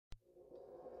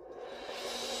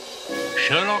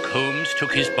Sherlock Holmes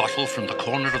took his bottle from the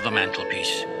corner of the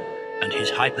mantelpiece and his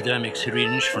hypodermic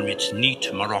syringe from its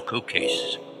neat Morocco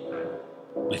case.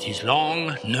 With his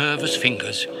long, nervous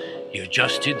fingers, he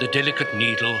adjusted the delicate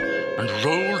needle and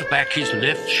rolled back his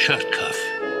left shirt cuff.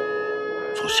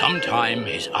 For some time,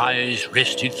 his eyes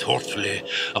rested thoughtfully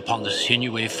upon the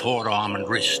sinewy forearm and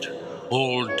wrist,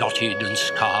 all dotted and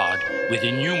scarred with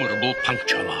innumerable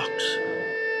puncture marks.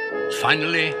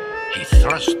 Finally, he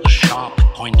thrust the sharp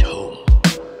point home,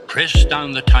 pressed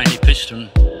down the tiny piston,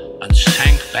 and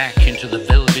sank back into the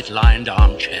velvet-lined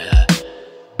armchair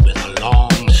with a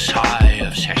long sigh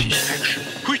of satisfaction.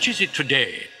 Which is it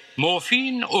today,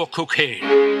 morphine or cocaine?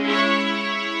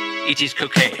 It is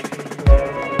cocaine.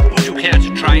 Would you care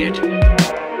to try it?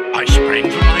 I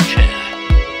sprang from my chair.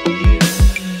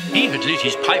 He had lit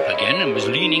his pipe again and was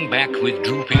leaning back with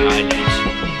drooping eyelids.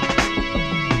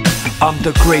 I'm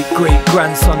the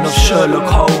great-great-grandson of Sherlock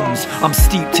Holmes. I'm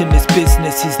steeped in this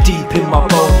business, it's deep in my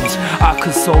bones. I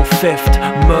could solve theft,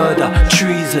 murder,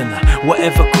 treason,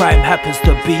 whatever crime happens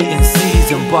to be in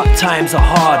season. But times are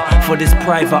hard for this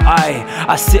private eye.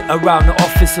 I sit around the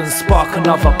office and spark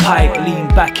another pipe, lean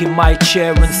back in my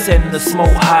chair and send the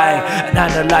smoke high, and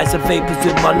analyze the vapors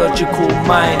with my logical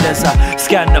mind. As I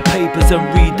scan the papers and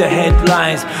read the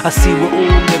headlines, I see we're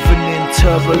all living in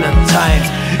turbulent times.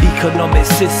 Economic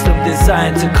system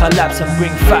designed to collapse and bring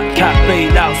fat cat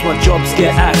bailouts while jobs get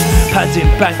axed. Padding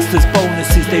banksters'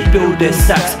 bonuses, they build their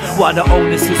stacks, while the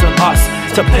onus is on us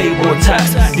to pay more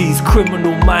tax. These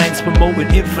criminal minds promoting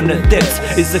infinite debts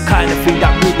is the kind of thing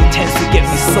that really tends to get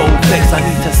me so vexed. I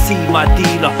need to see my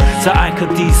dealer so I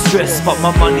could de-stress, but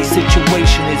my money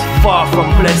situation is far from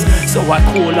blessed. So I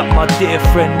call up my dear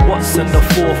friend Watson the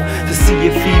Fourth to see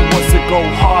if he wants to go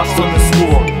halves on the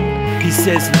score. He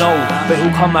says no, but he'll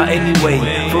come out anyway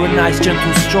for a nice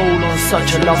gentle stroll on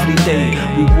such a lovely day.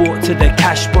 We walk to the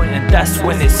cash point and that's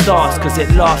when it starts, cause it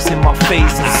laughs in my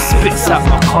face and spits out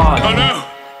my card. Oh no!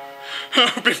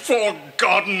 Before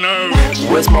God knows!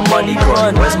 Where's my money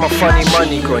gone? Where's my funny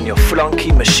money gone? Your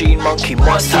flunky machine monkey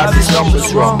must have his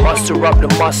numbers wrong. Muster up the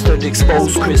mustard,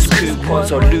 expose Chris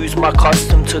coupons, or lose my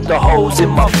custom to the holes in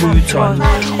my futon.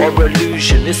 Or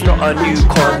illusion, it's not a new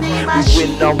con. We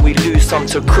win none, we lose some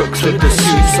to crooks with the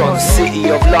suits on. City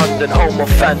of London, home of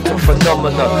phantom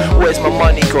phenomena. Where's my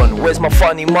money gone? Where's my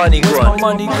funny money gone?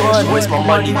 Where's my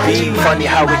money been? Funny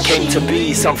how it came to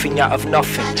be, something out of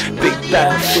nothing. Big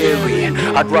Bang Theory.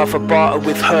 I'd rather barter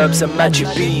with herbs and magic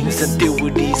beans than deal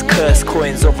with these cursed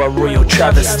coins of a royal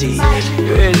travesty.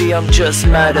 Really, I'm just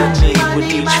mad at me.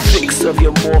 With each fix of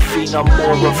your morphine, I'm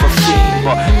more of a fiend.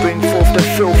 But bring forth the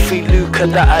filthy lucre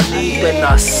that I need, and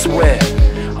I swear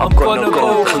I'm gonna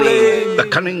go clean. The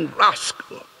cunning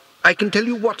rascal. I can tell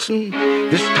you, Watson,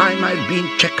 this time I've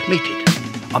been checkmated.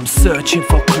 I'm searching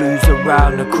for clues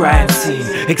around the crime scene,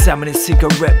 examining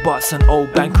cigarette butts and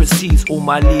old bank receipts. All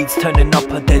my leads turning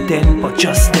up a dead end, but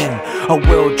just then a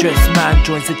well-dressed man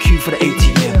joins the queue for the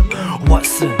ATM.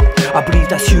 Watson, I believe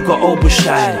that's Hugo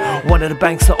Oberstein, one of the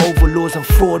bankster overlords and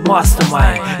fraud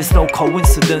mastermind. It's no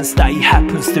coincidence that he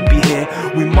happens to be here.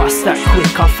 We must act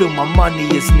quick, I feel my money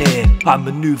is near. I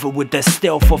maneuver with the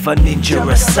stealth of a ninja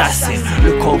assassin.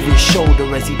 Look over his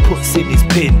shoulder as he puts in his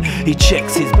pin. He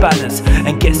checks his balance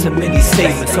and gets a mini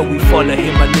statement, so we follow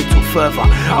him a little further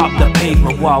up the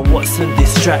pavement while Watson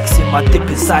distracts him. I dip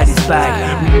inside his bag,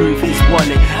 remove his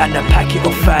wallet and a packet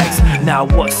of fags. Now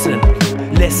Watson,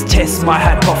 let's test my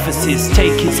hypothesis.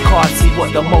 Take his card, see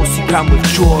what the most you can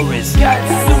withdraw is.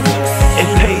 It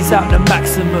pays out the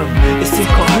maximum. It's in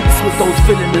cahoots with those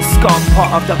filling the scum,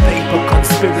 part of the paper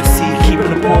conspiracy, keeping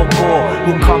the poor poor.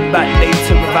 We'll come back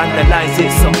later and vandalize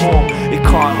it some more. It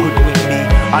can't hoodwink me,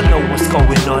 I know what's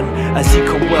going on, as you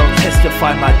can well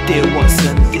testify, my dear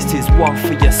Watson. This is one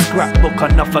for your scrapbook,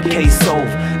 another case solved.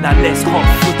 Now let's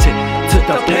hot-foot it to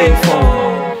the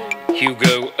payphone.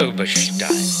 Hugo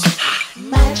Oberstein.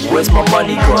 Where's my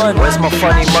money gone? Where's my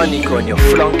funny money gone? Your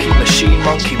flunky machine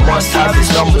monkey must have his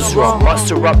numbers wrong.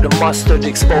 Muster up the mustard,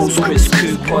 expose Chris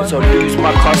coupons, or lose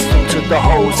my custom to the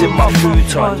holes in my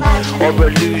futon. Or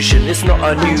illusion, it's not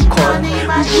a new con.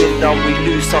 We win none, we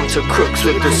lose some to crooks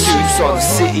with the suits on.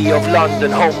 City of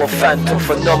London, home of phantom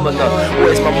phenomena.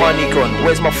 Where's my money gone?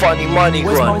 Where's my funny money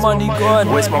gone?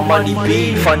 Where's my money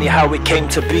been? Funny how it came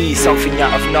to be, something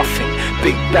out of nothing.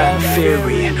 Big Bang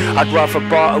Theory. I'd rather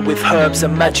barter with herbs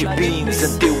and magic beans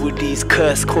than deal with these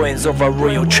cursed coins of a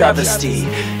royal travesty.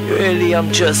 Really,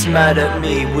 I'm just mad at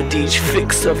me. With each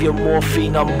fix of your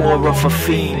morphine, I'm more of a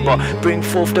fiend. But bring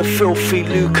forth the filthy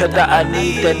lucre that I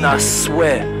need, and I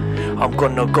swear I'm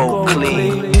gonna go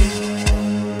clean.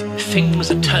 Things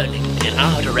are turning in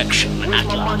our direction at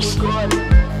last.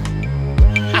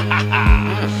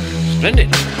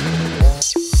 Splendid.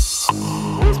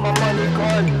 Where's my money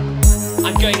gone?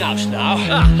 I'm going out now.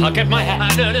 I'll get my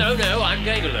hat. No, I'm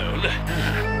going alone.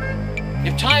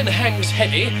 If time hangs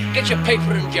heavy, get your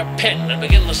paper and your pen and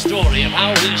begin the story of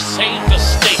how we saved the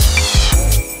state.